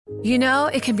You know,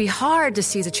 it can be hard to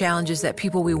see the challenges that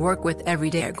people we work with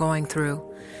every day are going through.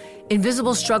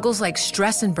 Invisible struggles like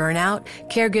stress and burnout,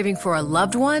 caregiving for a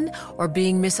loved one, or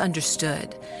being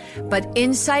misunderstood. But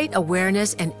insight,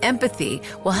 awareness, and empathy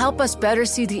will help us better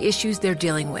see the issues they're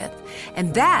dealing with.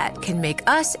 And that can make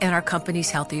us and our companies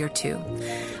healthier too.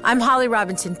 I'm Holly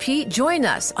Robinson Peete. Join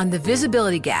us on The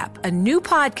Visibility Gap, a new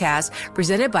podcast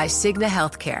presented by Cigna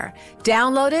Healthcare.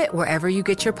 Download it wherever you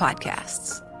get your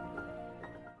podcasts.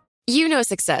 You know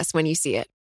success when you see it.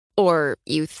 Or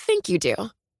you think you do.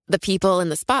 The people in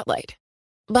the spotlight.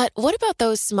 But what about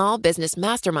those small business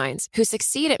masterminds who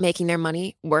succeed at making their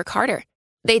money work harder?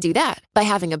 They do that by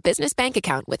having a business bank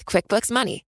account with QuickBooks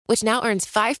Money, which now earns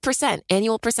 5%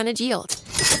 annual percentage yield.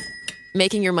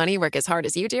 Making your money work as hard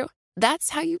as you do?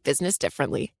 That's how you business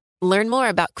differently. Learn more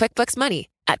about QuickBooks Money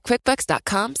at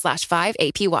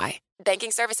quickbooks.com/5APY.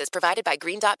 Banking services provided by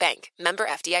Green Dot Bank. Member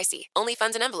FDIC. Only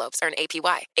funds and envelopes earn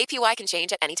APY. APY can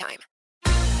change at any time.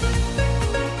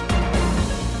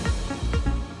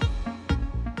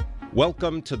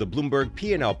 Welcome to the Bloomberg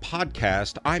P&L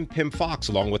podcast. I'm Pim Fox,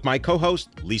 along with my co-host,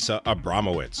 Lisa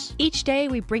Abramowitz. Each day,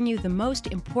 we bring you the most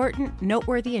important,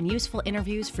 noteworthy, and useful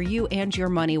interviews for you and your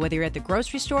money, whether you're at the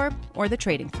grocery store or the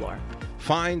trading floor.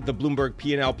 Find the Bloomberg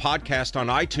P&L podcast on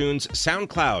iTunes,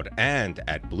 SoundCloud, and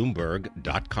at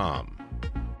Bloomberg.com.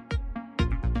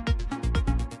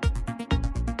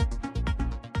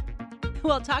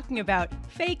 Well, talking about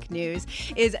fake news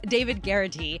is David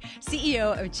Garrity,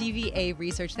 CEO of GVA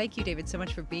Research. Thank you, David, so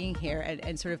much for being here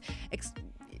and sort of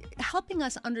helping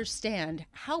us understand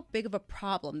how big of a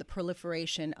problem the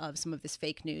proliferation of some of this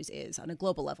fake news is on a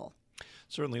global level.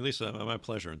 Certainly, Lisa. My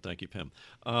pleasure, and thank you, Pim.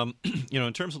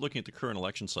 In terms of looking at the current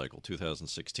election cycle,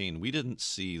 2016, we didn't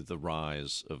see the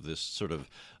rise of this sort of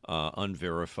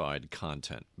unverified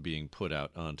content being put out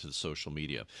onto the social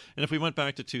media. And if we went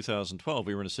back to 2012,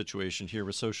 we were in a situation here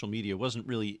where social media wasn't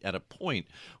really at a point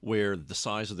where the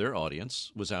size of their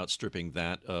audience was outstripping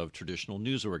that of traditional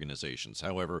news organizations.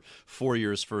 However, 4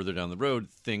 years further down the road,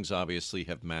 things obviously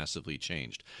have massively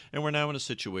changed. And we're now in a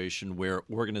situation where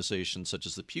organizations such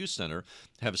as the Pew Center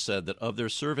have said that of their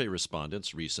survey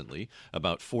respondents recently,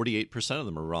 about 48% of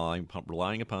them are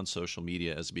relying upon social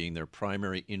media as being their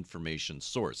primary information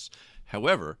source.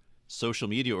 However, social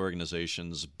media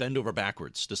organizations bend over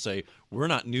backwards to say, we're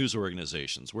not news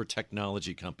organizations, we're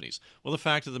technology companies. Well, the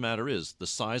fact of the matter is, the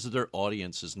size of their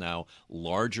audience is now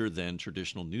larger than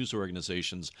traditional news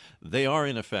organizations. They are,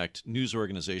 in effect, news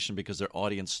organization because their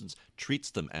audience treats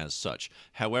them as such.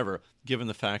 However, given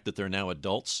the fact that they're now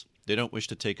adults, they don't wish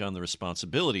to take on the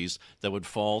responsibilities that would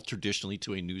fall traditionally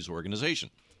to a news organization.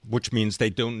 Which means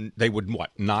they would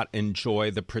not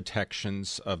enjoy the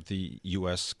protections of the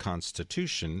U.S.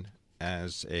 Constitution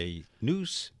as a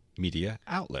news media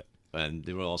outlet. And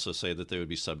they will also say that they would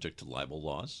be subject to libel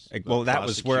laws. Well, that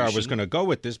was where I was going to go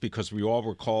with this, because we all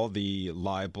recall the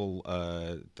libel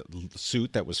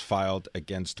suit that was filed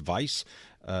against Vice.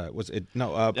 Was it?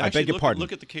 No, I beg your pardon.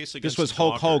 Look at the case against This was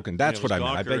Hulk Gawker. Hogan. That's what I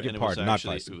meant. Gawker, I beg your pardon, not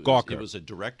Vice. Gawker. It was a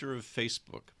director of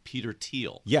Facebook, Peter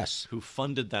Thiel, yes, who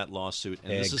funded that lawsuit.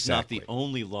 And exactly. This is not the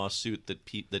only lawsuit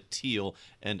that Thiel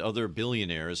and other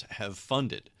billionaires have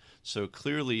funded. So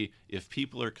clearly, if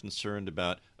people are concerned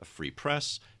about a free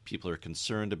press, people are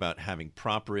concerned about having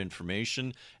proper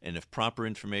information, and if proper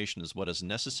information is what is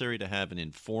necessary to have an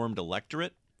informed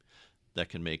electorate that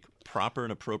can make proper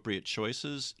and appropriate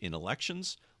choices in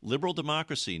elections, liberal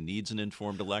democracy needs an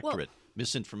informed electorate.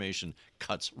 Misinformation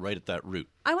cuts right at that root.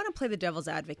 I want to play the devil's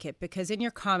advocate, because in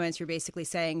your comments, you're basically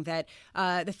saying that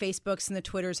the Facebooks and the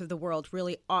Twitters of the world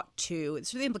really ought to,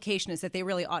 so the implication is that they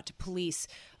really ought to police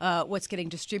what's getting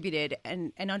distributed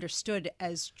and understood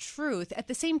as truth. At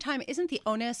the same time, isn't the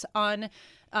onus on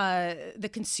the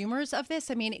consumers of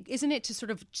this? I mean, isn't it to sort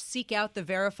of seek out the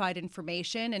verified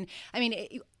information? And I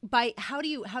mean, by how do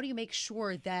you make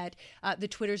sure that the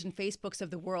Twitters and Facebooks of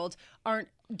the world aren't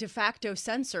de facto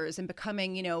censors and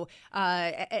becoming,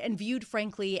 and viewed,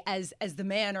 frankly, as the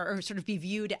man, or sort of be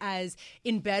viewed as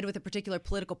in bed with a particular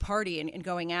political party and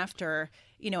going after,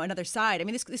 another side? I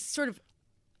mean, this sort of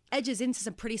edges into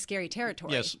some pretty scary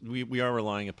territory. Yes, we are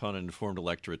relying upon an informed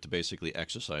electorate to basically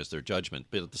exercise their judgment.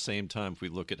 But at the same time, if we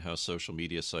look at how social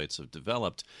media sites have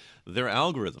developed, their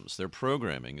algorithms, their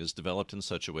programming is developed in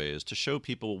such a way as to show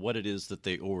people what it is that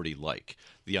they already like.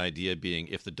 The idea being,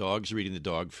 if the dog's eating the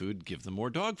dog food, give them more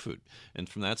dog food. And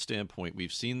from that standpoint,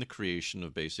 we've seen the creation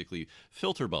of basically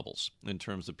filter bubbles in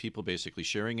terms of people basically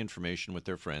sharing information with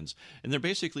their friends, and they're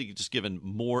basically just given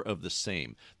more of the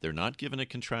same. They're not given a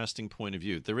contrasting point of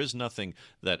view. There is nothing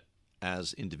that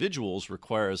as individuals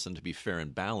requires them to be fair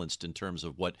and balanced in terms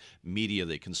of what media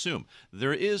they consume.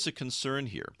 There is a concern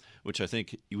here, which I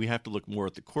think we have to look more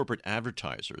at the corporate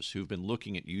advertisers who've been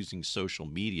looking at using social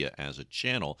media as a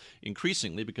channel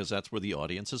increasingly because that's where the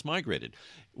audience has migrated.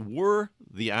 Were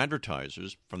the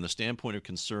advertisers, from the standpoint of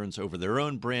concerns over their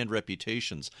own brand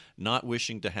reputations, not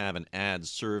wishing to have an ad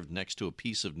served next to a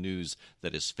piece of news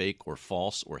that is fake or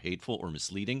false or hateful or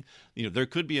misleading, there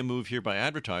could be a move here by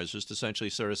advertisers to essentially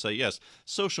sort of say, yes,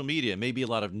 social media may be a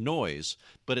lot of noise,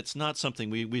 but it's not something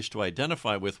we wish to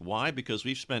identify with. Why? Because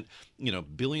we've spent,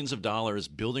 billions of dollars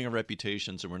building our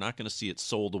reputations, and we're not going to see it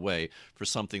sold away for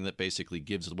something that basically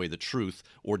gives away the truth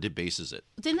or debases it.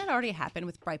 Didn't that already happen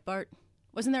with Breitbart?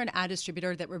 Wasn't there an ad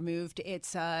distributor that removed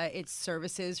its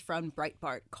services from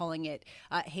Breitbart, calling it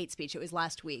hate speech? It was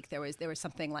last week. There was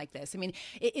something like this. I mean,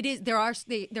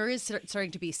 there is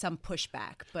starting to be some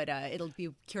pushback, but it'll be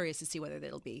curious to see whether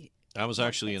it'll be. I was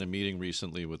actually in a meeting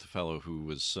recently with a fellow who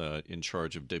was in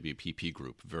charge of WPP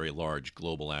Group, a very large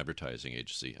global advertising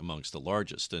agency, amongst the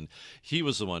largest. And he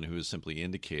was the one who was simply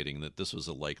indicating that this was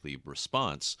a likely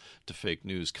response to fake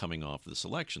news coming off this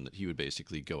election, that he would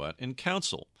basically go out and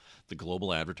counsel the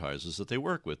global advertisers that they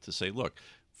work with to say, look,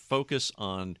 focus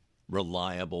on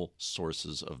reliable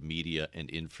sources of media and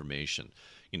information.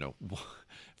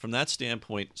 From that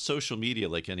standpoint, social media,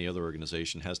 like any other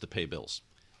organization, has to pay bills.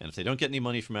 And if they don't get any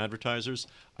money from advertisers,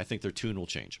 I think their tune will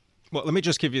change. Well, let me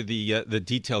just give you the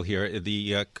detail here.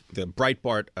 The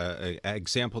Breitbart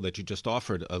example that you just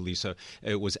offered, Lisa,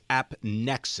 it was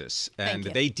AppNexus, and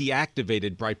they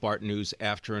deactivated Breitbart News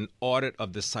after an audit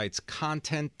of the site's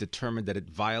content determined that it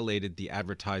violated the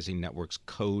advertising network's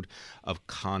code of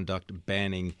conduct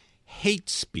banning hate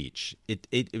speech.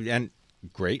 And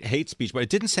great hate speech, but it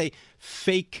didn't say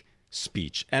fake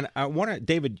speech. And I want to,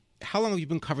 David, how long have you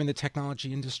been covering the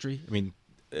technology industry? I mean,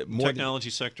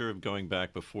 technology sector going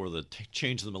back before the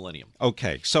change of the millennium.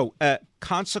 Okay, so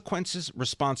consequences,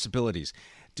 responsibilities.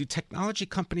 Do technology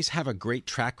companies have a great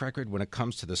track record when it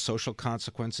comes to the social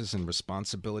consequences and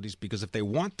responsibilities? Because if they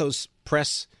want those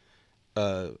press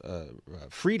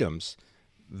freedoms,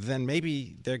 then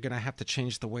maybe they're going to have to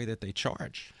change the way that they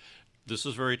charge. This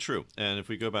is very true. And if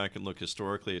we go back and look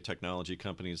historically at technology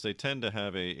companies, they tend to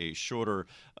have a shorter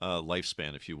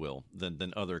lifespan, if you will,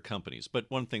 than other companies. But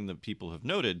one thing that people have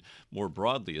noted more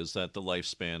broadly is that the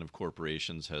lifespan of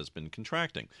corporations has been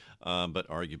contracting. But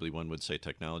arguably, one would say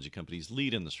technology companies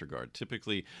lead in this regard.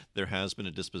 Typically, there has been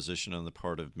a disposition on the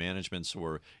part of managements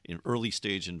or in early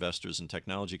stage investors in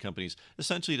technology companies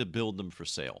essentially to build them for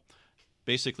sale.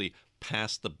 Basically,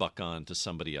 pass the buck on to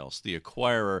somebody else, the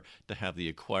acquirer, to have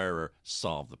the acquirer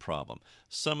solve the problem.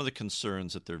 Some of the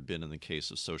concerns that there have been in the case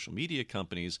of social media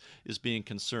companies is being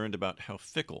concerned about how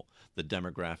fickle the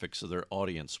demographics of their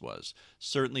audience was.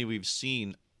 Certainly, we've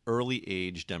seen early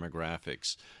age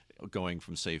demographics going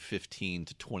from, say, 15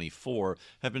 to 24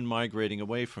 have been migrating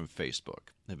away from Facebook.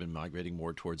 They've been migrating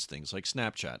more towards things like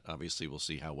Snapchat. Obviously, we'll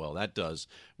see how well that does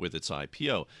with its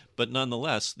IPO. But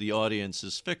nonetheless, the audience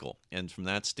is fickle. And from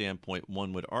that standpoint,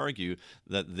 one would argue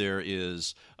that there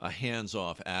is a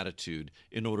hands-off attitude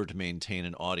in order to maintain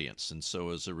an audience. And so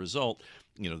as a result,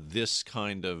 this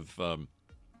kind of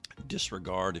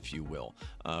disregard, if you will,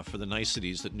 for the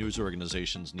niceties that news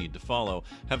organizations need to follow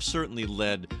have certainly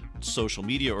led social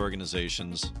media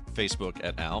organizations, Facebook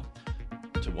et al.,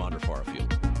 to wander far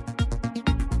afield.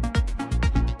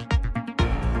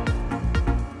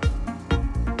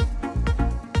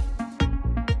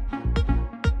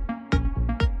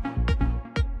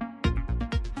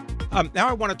 Now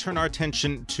I want to turn our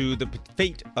attention to the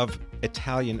fate of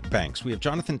Italian banks. We have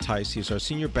Jonathan Tice. He's our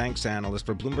senior banks analyst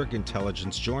for Bloomberg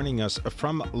Intelligence, joining us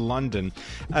from London.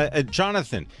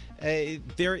 Jonathan,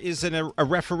 there is a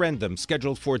referendum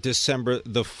scheduled for December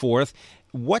the 4th.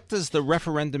 What does the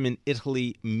referendum in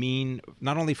Italy mean,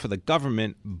 not only for the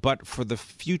government, but for the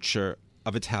future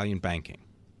of Italian banking?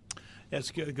 Yes,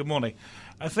 good morning.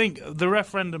 I think the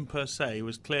referendum per se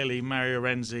was clearly Mario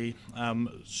Renzi,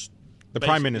 the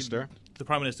Prime Minister. The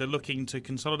Prime Minister looking to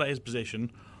consolidate his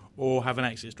position or have an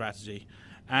exit strategy.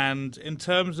 And in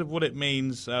terms of what it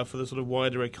means for the sort of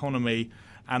wider economy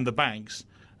and the banks,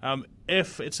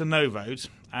 if it's a no vote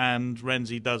and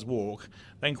Renzi does walk,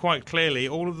 then quite clearly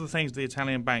all of the things the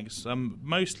Italian banks,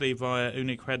 mostly via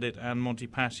Unicredit and Monte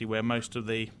Paschi, where most of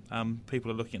the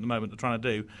people are looking at the moment, are trying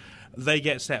to do, they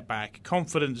get set back.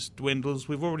 Confidence dwindles.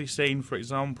 We've already seen, for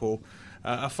example,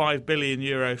 a €5 billion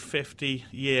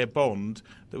 50-year bond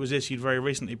that was issued very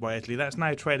recently by Italy. That's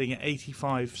now trading at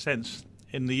 85 cents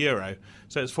in the euro.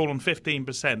 So it's fallen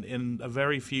 15% in a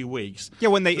very few weeks. Yeah,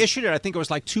 when they issued it, I think it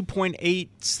was like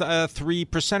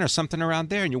 2.83% or something around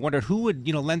there, and you wondered who would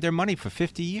lend their money for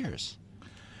 50 years.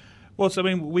 Well, so,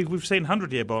 I mean, we've seen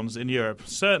 100-year bonds in Europe.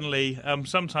 Certainly,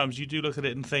 sometimes you do look at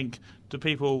it and think, do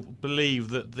people believe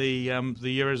that the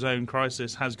Eurozone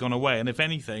crisis has gone away? And if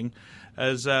anything,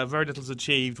 as very little is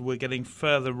achieved, we're getting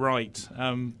further right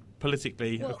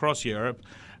politically across Europe.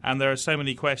 And there are so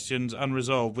many questions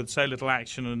unresolved with so little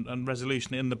action and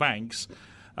resolution in the banks.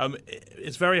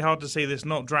 It's very hard to see this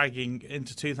not dragging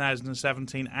into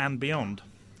 2017 and beyond.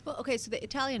 Well, okay, so the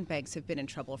Italian banks have been in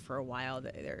trouble for a while.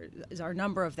 There are a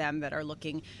number of them that are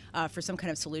looking for some kind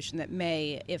of solution that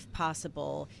may, if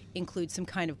possible, include some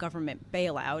kind of government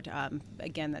bailout.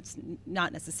 Again, that's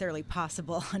not necessarily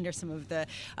possible under some of the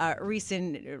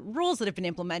recent rules that have been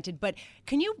implemented. But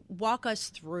can you walk us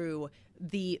through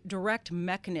the direct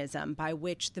mechanism by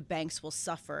which the banks will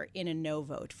suffer in a no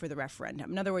vote for the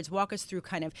referendum? In other words, walk us through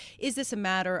kind of, is this a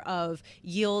matter of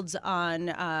yields on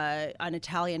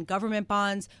Italian government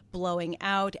bonds blowing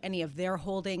out, any of their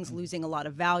holdings losing a lot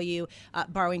of value,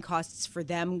 borrowing costs for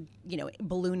them,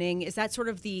 ballooning? Is that sort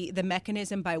of the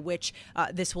mechanism by which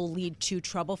this will lead to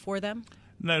trouble for them?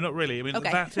 No, not really. I mean,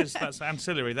 okay. that's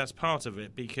ancillary. That's part of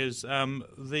it, because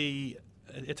the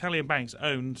Italian banks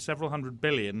own several hundred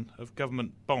billion of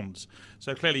government bonds.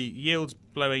 So clearly yields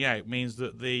blowing out means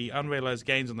that the unrealized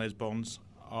gains on those bonds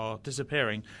are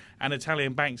disappearing, and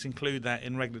Italian banks include that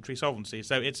in regulatory solvency.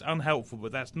 So it's unhelpful,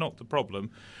 but that's not the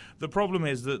problem. The problem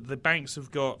is that the banks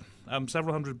have got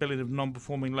several hundred billion of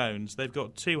non-performing loans. They've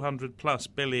got 200 plus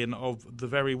billion of the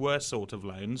very worst sort of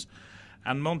loans.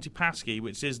 And Monte Paschi,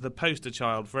 which is the poster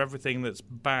child for everything that's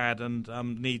bad and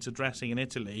needs addressing in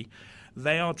Italy,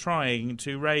 they are trying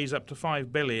to raise up to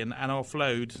 $5 billion and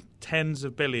offload tens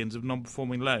of billions of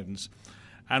non-performing loans.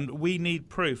 And we need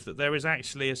proof that there is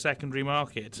actually a secondary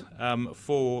market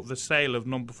for the sale of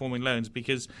non-performing loans,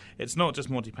 because it's not just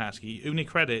Monte Paschi.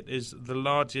 UniCredit is the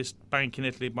largest bank in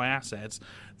Italy by assets.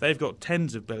 They've got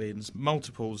tens of billions,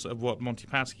 multiples of what Monte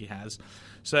Paschi has.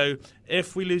 So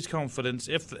if we lose confidence,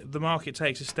 if the market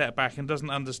takes a step back and doesn't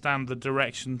understand the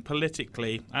direction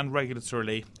politically and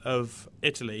regulatorily of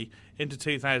Italy into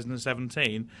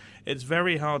 2017, it's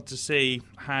very hard to see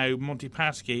how Monte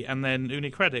Paschi and then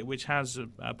UniCredit, which has,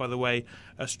 by the way,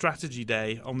 a strategy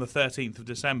day on the 13th of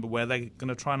December where they're going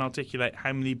to try and articulate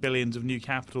how many billions of new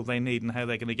capital they need and how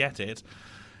they're going to get it.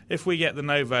 If we get the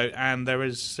no vote and there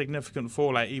is significant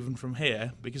fallout even from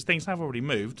here, because things have already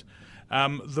moved,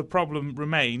 the problem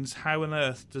remains, how on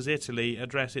earth does Italy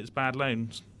address its bad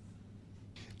loans?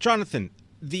 Jonathan,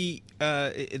 the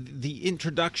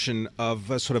introduction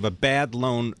of sort of a bad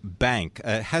loan bank,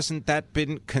 hasn't that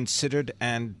been considered,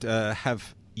 and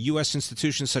have U.S.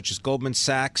 institutions such as Goldman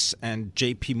Sachs and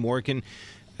J.P. Morgan,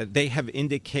 they have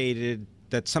indicated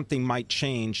that something might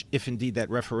change if indeed that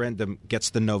referendum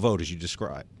gets the no vote, as you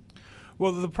described?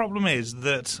 Well, the problem is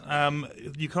that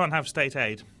you can't have state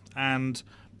aid, and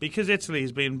because Italy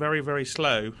has been very, very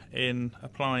slow in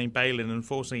applying bail-in and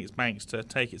forcing its banks to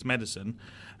take its medicine,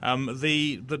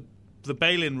 the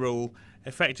bail-in rule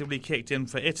effectively kicked in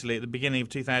for Italy at the beginning of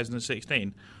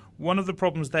 2016. One of the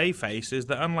problems they face is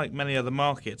that, unlike many other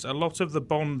markets, a lot of the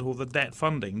bond or the debt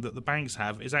funding that the banks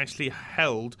have is actually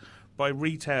held by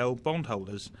retail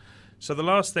bondholders. So the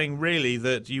last thing really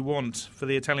that you want for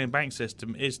the Italian bank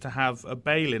system is to have a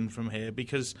bail-in from here,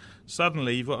 because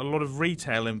suddenly you've got a lot of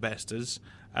retail investors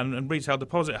and retail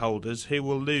deposit holders who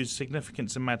will lose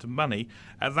significant amount of money.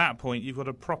 At that point, you've got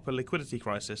a proper liquidity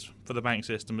crisis for the bank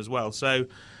system as well. So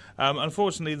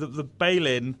unfortunately, the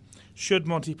bail-in, should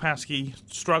Monte Paschi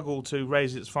struggle to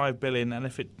raise its $5 billion, and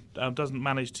if it doesn't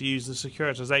manage to use the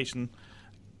securitization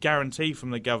guarantee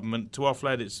from the government to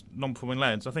offload its non-performing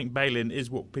loans, I think bail-in is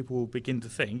what people will begin to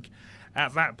think.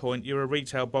 At that point, you're a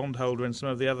retail bondholder in some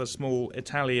of the other small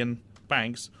Italian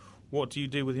banks. What do you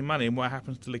do with your money, and what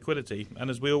happens to liquidity? And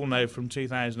as we all know from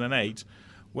 2008,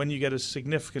 when you get a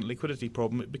significant liquidity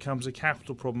problem, it becomes a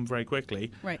capital problem very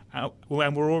quickly. Right. And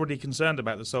we're already concerned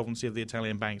about the solvency of the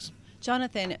Italian banks.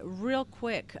 Jonathan, real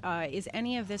quick, is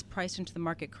any of this priced into the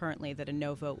market currently that a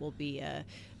no vote will be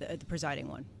the presiding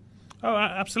one? Oh,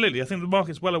 absolutely. I think the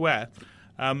market's well aware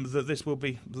that this will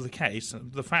be the case.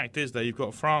 The fact is, though, you've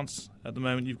got France at the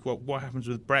moment, you've got what happens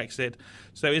with Brexit.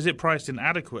 So is it priced in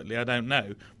adequately? I don't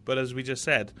know. But as we just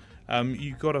said,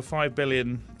 you've got a $5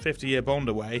 billion 50-year bond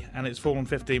away, and it's fallen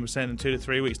 15% in 2 to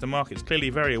 3 weeks. The market's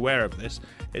clearly very aware of this.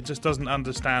 It just doesn't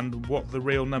understand what the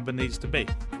real number needs to be.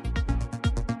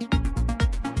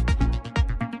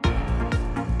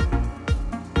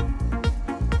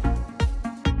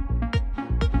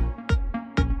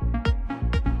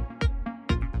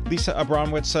 Lisa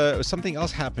Abramowitz, something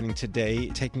else happening today,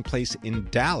 taking place in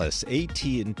Dallas.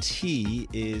 AT&T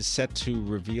is set to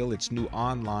reveal its new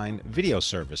online video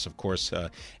service. Of course,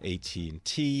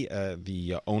 AT&T,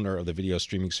 the owner of the video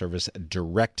streaming service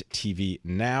DirecTV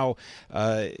Now,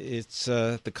 it's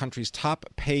the country's top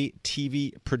pay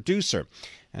TV producer.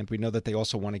 And we know that they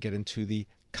also want to get into the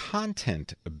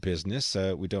content business.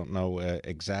 We don't know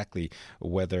exactly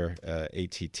whether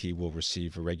AT&T will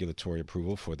receive a regulatory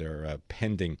approval for their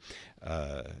pending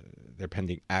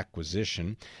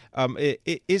acquisition. This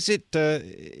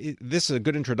is a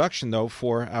good introduction, though,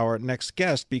 for our next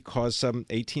guest, because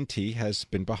AT&T has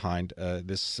been behind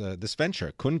this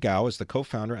venture. Kun Gao is the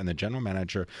co-founder and the general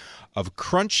manager of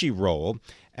Crunchyroll.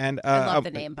 And I love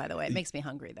the name, by the way. It makes me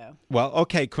hungry, though. Well,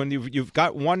 okay, Kun, you've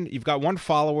got one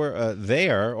follower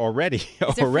there already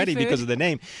because of the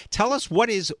name. Tell us what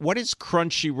is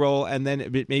Crunchyroll, and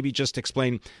then maybe just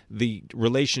explain the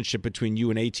relationship between you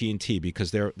and AT&T,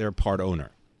 because they're part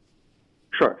owner.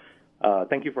 Sure.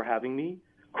 Thank you for having me.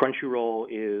 Crunchyroll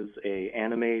is an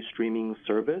anime streaming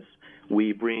service.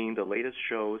 We bring the latest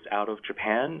shows out of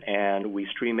Japan, and we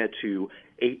stream it to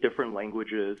 8 different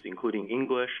languages, including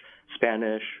English,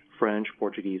 Spanish, French,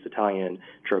 Portuguese, Italian,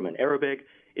 German, Arabic,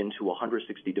 into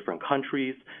 160 different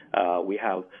countries. We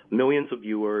have millions of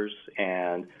viewers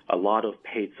and a lot of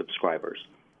paid subscribers.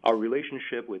 Our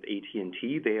relationship with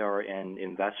AT&T, they are an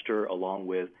investor along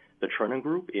with the Chernin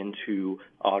Group into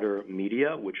Otter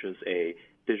Media, which is a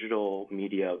digital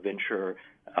media venture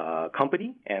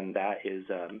company, and that is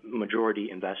a majority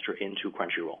investor into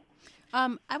Crunchyroll. I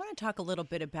want to talk a little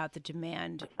bit about the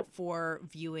demand for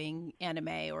viewing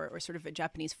anime or sort of a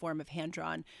Japanese form of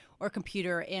hand-drawn or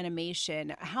computer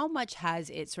animation. How much has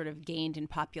it sort of gained in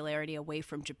popularity away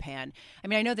from Japan? I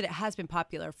mean, I know that it has been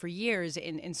popular for years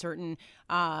in certain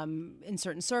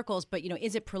circles, but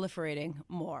is it proliferating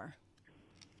more?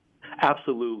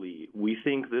 Absolutely. We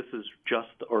think this is just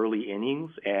the early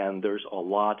innings, and there's a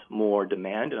lot more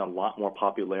demand and a lot more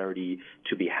popularity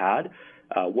to be had.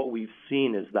 What we've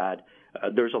seen is that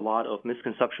there's a lot of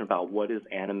misconception about what is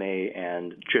anime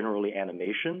and generally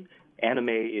animation. Anime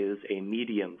is a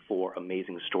medium for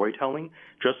amazing storytelling,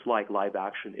 just like live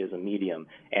action is a medium.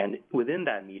 And within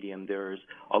that medium, there's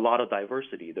a lot of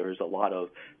diversity. There's a lot of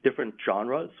different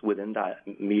genres within that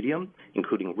medium,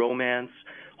 including romance,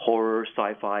 horror,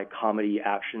 sci-fi, comedy,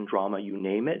 action, drama, you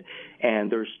name it. And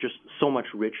there's just so much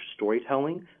rich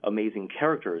storytelling, amazing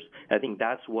characters. I think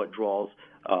that's what draws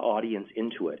audience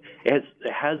into it. It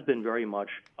has been very much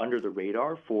under the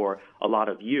radar for a lot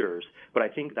of years, but I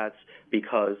think that's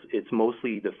because it's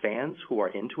mostly the fans who are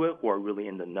into it, who are really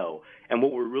in the know. And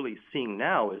what we're really seeing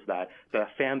now is that the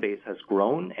fan base has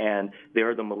grown, and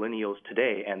they're the millennials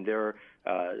today, and they're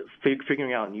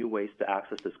figuring out new ways to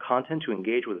access this content, to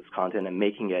engage with this content, and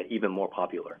making it even more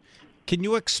popular. Can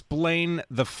you explain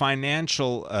the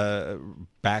financial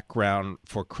background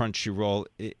for Crunchyroll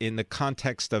in the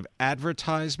context of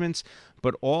advertisements,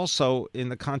 but also in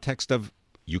the context of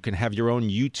you can have your own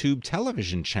YouTube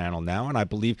television channel now, and I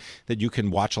believe that you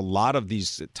can watch a lot of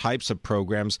these types of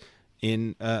programs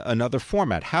in another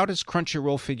format. How does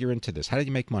Crunchyroll figure into this? How do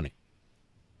you make money?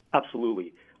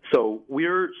 Absolutely. So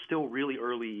we're still really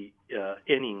early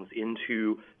innings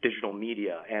into digital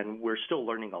media, and we're still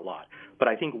learning a lot. But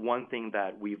I think one thing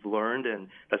that we've learned and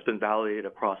that's been validated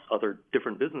across other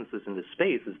different businesses in this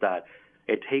space is that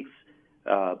it takes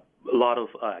a lot of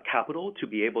capital to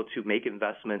be able to make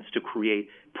investments to create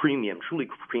truly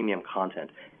premium content.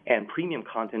 And premium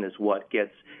content is what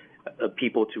gets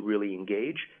people to really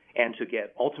engage and to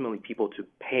get ultimately people to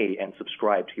pay and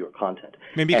subscribe to your content.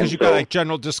 Maybe because you've got like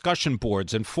general discussion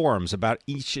boards and forums about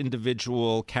each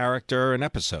individual character and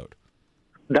episode.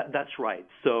 That's right.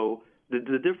 So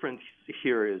the difference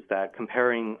here is that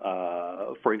comparing,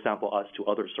 for example, us to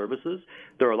other services,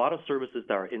 there are a lot of services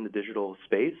that are in the digital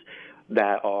space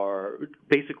that are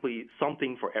basically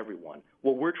something for everyone.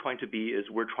 What we're trying to be is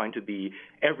we're trying to be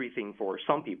everything for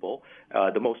some people,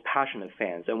 the most passionate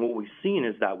fans. And what we've seen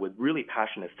is that with really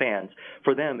passionate fans,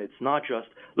 for them, it's not just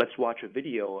let's watch a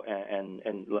video and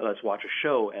let's watch a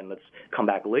show and let's come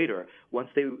back later. Once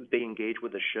they engage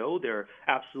with the show, they're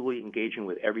absolutely engaging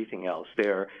with everything else.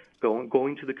 They're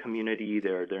going to the community,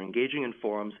 they're engaging in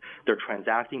forums, they're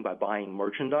transacting by buying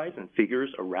merchandise and figures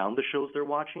around the shows they're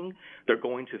watching, they're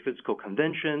going to physical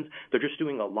conventions, they're just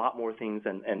doing a lot more things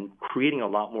and creating a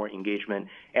lot more engagement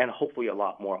and hopefully a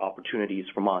lot more opportunities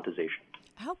for monetization.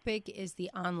 How big is the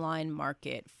online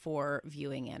market for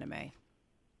viewing anime?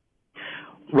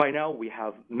 Right now, we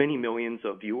have many millions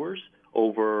of viewers.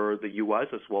 over the U.S.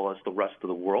 as well as the rest of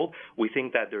the world. We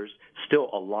think that there's still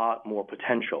a lot more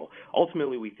potential.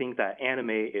 Ultimately, we think that anime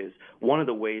is one of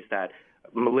the ways that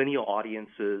millennial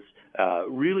audiences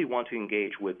really want to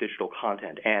engage with digital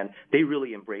content, and they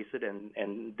really embrace it,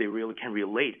 and they really can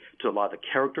relate to a lot of the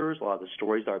characters, a lot of the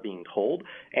stories that are being told,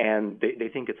 and they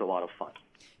think it's a lot of fun.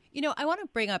 You know, I want to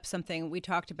bring up something we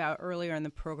talked about earlier in the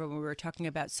program when we were talking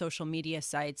about social media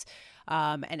sites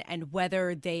and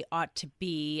whether they ought to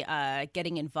be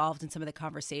getting involved in some of the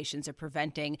conversations or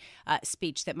preventing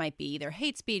speech that might be either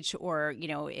hate speech or, you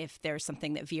know, if there's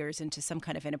something that veers into some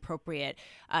kind of inappropriate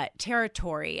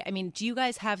territory. I mean, do you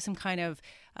guys have some kind of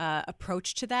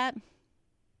approach to that?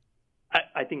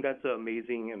 I think that's an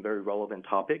amazing and very relevant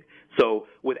topic. So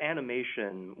with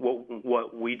animation,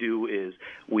 what we do is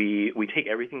we take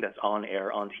everything that's on air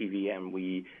on TV and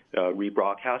we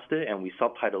rebroadcast it and we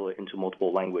subtitle it into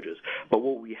multiple languages. But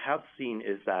what we have seen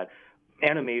is that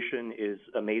animation is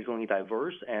amazingly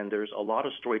diverse, and there's a lot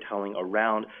of storytelling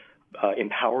around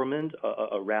empowerment,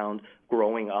 around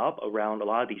growing up, around a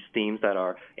lot of these themes that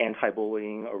are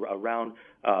anti-bullying, around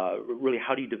really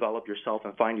how do you develop yourself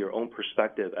and find your own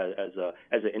perspective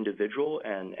as an individual,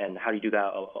 and how do you do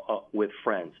that with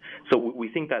friends. So we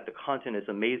think that the content is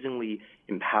amazingly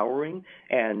empowering,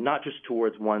 and not just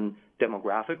towards one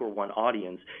demographic or one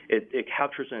audience. It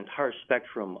captures an entire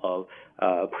spectrum of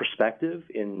perspective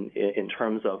in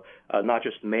terms of not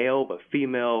just male but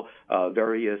female,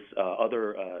 various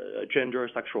other gender,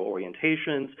 sexual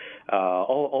orientations,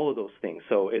 all of those things.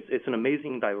 So it's an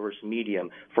amazing diverse medium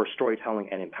for storytelling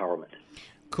and empowerment.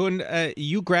 Kun,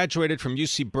 you graduated from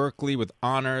UC Berkeley with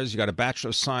honors. You got a Bachelor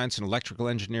of Science in Electrical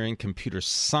Engineering, Computer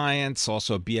Science,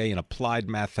 also a BA in Applied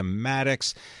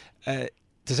Mathematics.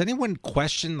 Does anyone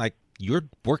question, like, you're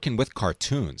working with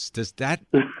cartoons? Does that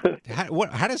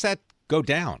how does that go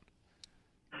down?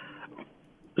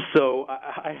 So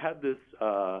I had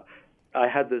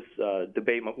this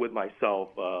debate with myself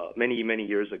many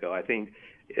years ago. I think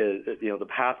the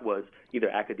path was either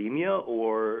academia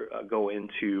or go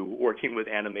into working with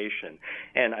animation.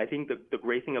 And I think the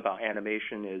great thing about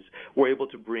animation is we're able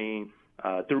to bring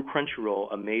through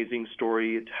Crunchyroll amazing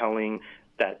storytelling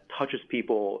that touches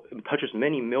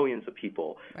many millions of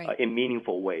people in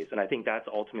meaningful ways. And I think that's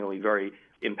ultimately very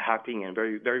impacting and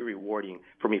very, very rewarding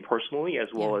for me personally, as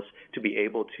well as to be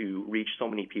able to reach so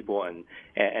many people and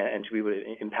to be able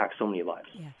to impact so many lives.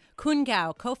 Yeah. Kun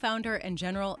Gao, co-founder and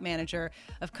general manager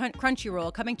of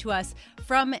Crunchyroll, coming to us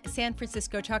from San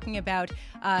Francisco, talking about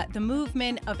the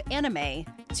movement of anime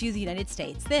to the United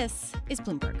States. This is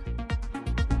Bloomberg.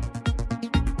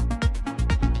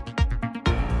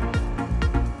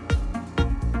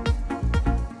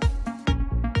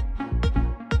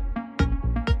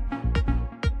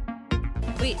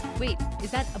 Wait, is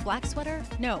that a black sweater?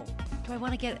 No. Do I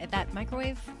want to get that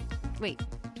microwave? Wait,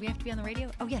 do we have to be on the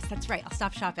radio? Oh, yes, that's right. I'll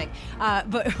stop shopping.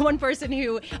 But one person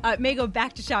who may go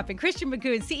back to shopping, Christian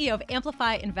Makoun, CEO of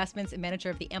Amplify Investments and manager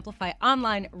of the Amplify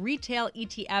Online Retail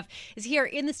ETF, is here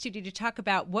in the studio to talk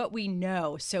about what we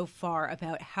know so far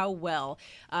about how well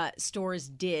stores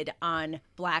did on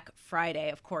Black Friday.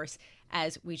 Of course,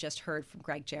 as we just heard from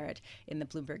Greg Jarrett in the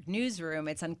Bloomberg newsroom,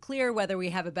 it's unclear whether we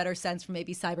have a better sense from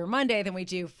maybe Cyber Monday than we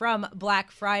do from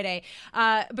Black Friday.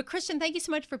 But Christian, thank you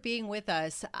so much for being with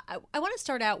us. I want to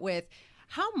start out with,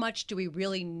 how much do we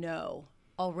really know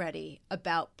already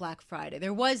about Black Friday?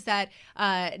 There was that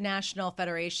National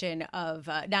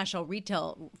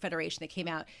Retail Federation that came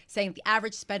out saying the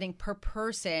average spending per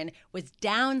person was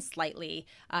down slightly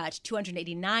to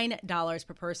 $289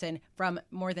 per person from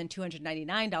more than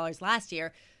 $299 last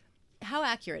year. How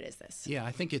accurate is this? Yeah,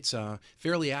 I think it's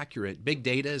fairly accurate. Big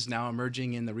data is now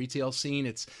emerging in the retail scene.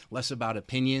 It's less about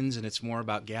opinions, and it's more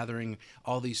about gathering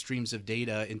all these streams of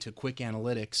data into quick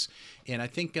analytics. And I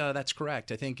think that's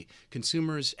correct. I think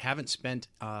consumers haven't spent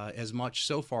as much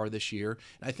so far this year.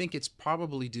 And I think it's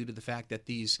probably due to the fact that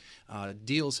these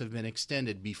deals have been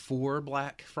extended before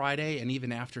Black Friday and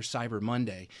even after Cyber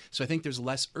Monday. So I think there's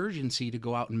less urgency to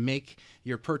go out and make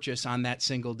your purchase on that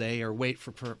single day or wait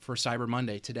for Cyber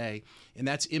Monday today. And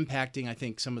that's impacting, I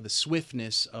think, some of the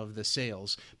swiftness of the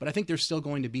sales. But I think they're still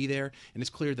going to be there. And it's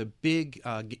clear the big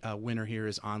winner here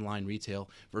is online retail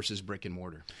versus brick and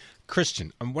mortar.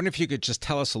 Christian, I'm wondering if you could just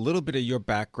tell us a little bit of your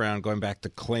background, going back to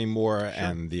Claymore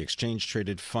and the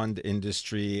exchange-traded fund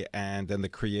industry, and then the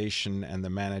creation and the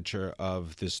manager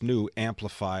of this new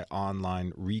Amplify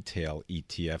online retail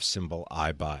ETF, symbol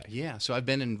iBuy. Yeah, so I've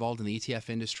been involved in the ETF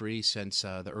industry since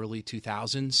the early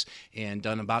 2000s and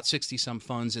done about 60-some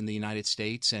funds in the United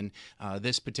States. And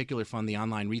this particular fund, the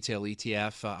online retail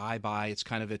ETF, iBuy, it's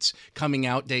kind of its coming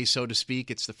out day, so to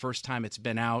speak. It's the first time it's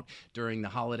been out during the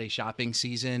holiday shopping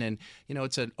season. And, you know,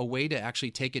 it's a way to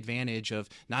actually take advantage of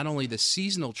not only the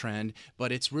seasonal trend,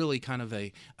 but it's really kind of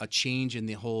a change in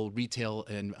the whole retail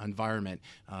environment.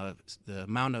 The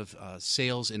amount of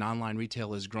sales in online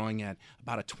retail is growing at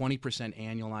about a 20%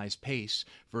 annualized pace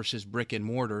versus brick and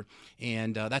mortar.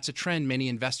 And that's a trend many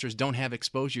investors don't have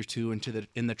exposure to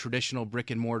in the traditional brick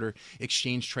and mortar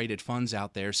exchange traded funds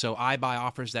out there. So iBuy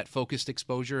offers that focused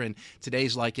exposure, and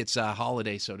today's like it's a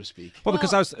holiday, so to speak. Well,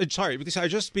 because I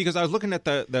was looking at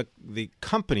the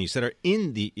companies that are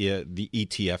in the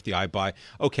ETF, the iBuy.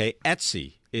 Okay,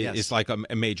 Etsy is like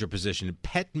a major position.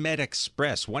 PetMed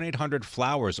Express,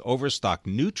 1-800-Flowers, Overstock,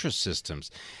 Nutrisystems,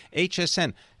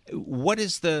 HSN. What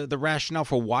is the rationale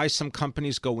for why some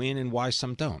companies go in and why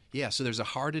some don't? Yeah, so there's a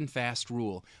hard and fast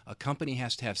rule. A company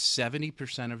has to have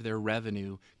 70% of their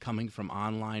revenue coming from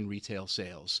online retail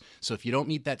sales. So if you don't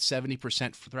meet that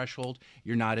 70% threshold,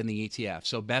 you're not in the ETF.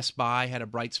 So Best Buy had a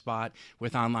bright spot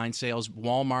with online sales.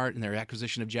 Walmart and their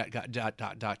acquisition of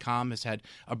Jet.com has had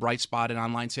a bright spot in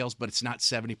online sales, but it's not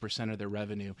 70% of their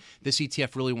revenue. This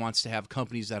ETF really wants to have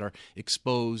companies that are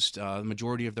exposed, the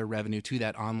majority of their revenue, to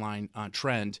that online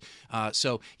trend.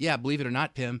 So, believe it or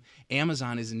not, Pim,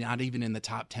 Amazon is not even in the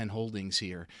top 10 holdings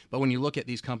here. But when you look at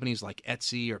these companies like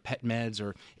Etsy or PetMeds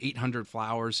or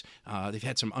 800-Flowers, they've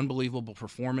had some unbelievable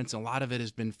performance. And a lot of it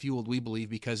has been fueled, we believe,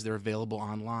 because they're available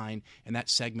online, and that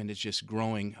segment is just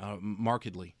growing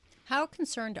markedly. How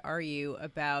concerned are you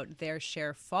about their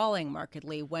share falling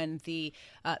markedly when the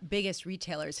biggest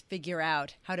retailers figure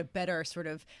out how to better sort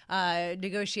of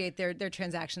negotiate their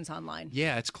transactions online?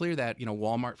 Yeah, it's clear that,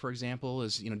 Walmart, for example,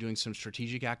 is, doing some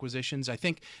strategic acquisitions. I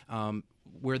think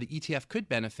where the ETF could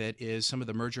benefit is some of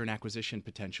the merger and acquisition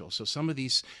potential. So some of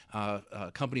these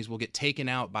companies will get taken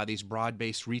out by these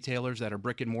broad-based retailers that are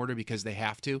brick and mortar because they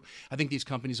have to. I think these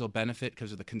companies will benefit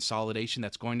because of the consolidation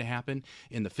that's going to happen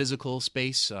in the physical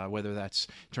space, whether that's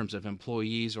in terms of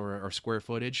employees or square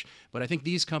footage. But I think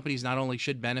these companies not only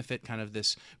should benefit kind of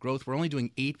this growth. We're only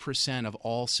doing 8% of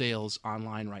all sales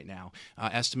online right now.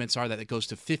 Estimates are that it goes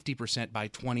to 50% by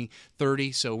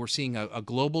 2030. So we're seeing a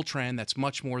global trend that's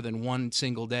much more than one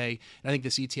single day. And I think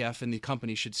this ETF and the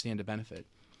company should stand to benefit.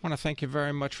 I want to thank you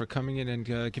very much for coming in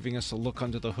and giving us a look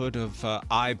under the hood of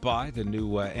iBuy, the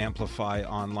new Amplify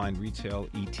online retail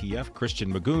ETF.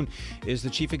 Christian Magoon is the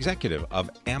chief executive of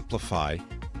Amplify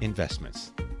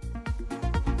Investments.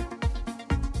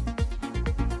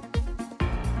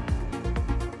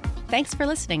 Thanks for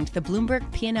listening to the Bloomberg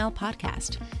P&L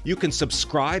podcast. You can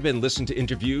subscribe and listen to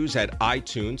interviews at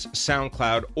iTunes,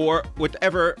 SoundCloud, or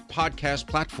whatever podcast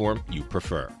platform you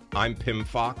prefer. I'm Pim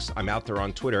Fox. I'm out there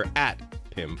on Twitter at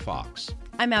Pim Fox.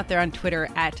 I'm out there on Twitter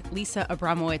at Lisa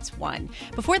Abramowitz1.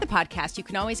 Before the podcast, you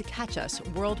can always catch us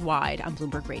worldwide on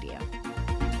Bloomberg Radio.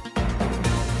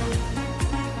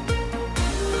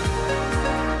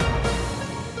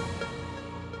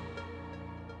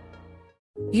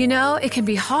 You know, it can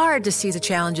be hard to see the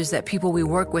challenges that people we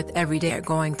work with every day are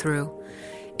going through.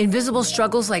 Invisible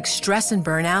struggles like stress and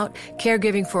burnout,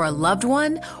 caregiving for a loved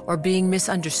one, or being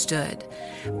misunderstood.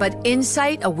 But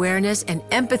insight, awareness, and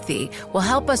empathy will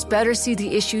help us better see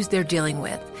the issues they're dealing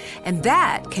with. And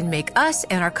that can make us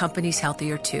and our companies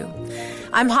healthier too.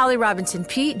 I'm Holly Robinson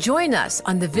Peete. Join us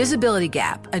on The Visibility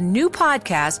Gap, a new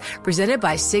podcast presented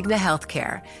by Cigna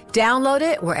Healthcare. Download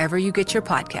it wherever you get your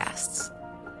podcasts.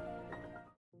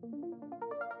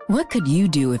 What could you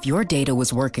do if your data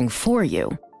was working for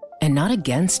you and not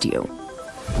against you?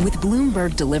 With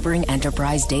Bloomberg delivering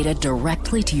enterprise data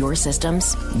directly to your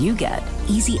systems, you get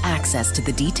easy access to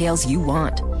the details you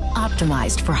want,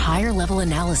 optimized for higher-level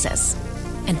analysis,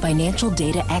 and financial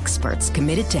data experts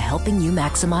committed to helping you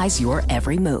maximize your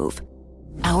every move.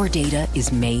 Our data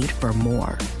is made for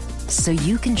more, so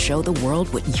you can show the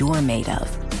world what you're made of.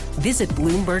 Visit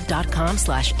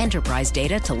Bloomberg.com/enterprise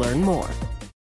data to learn more.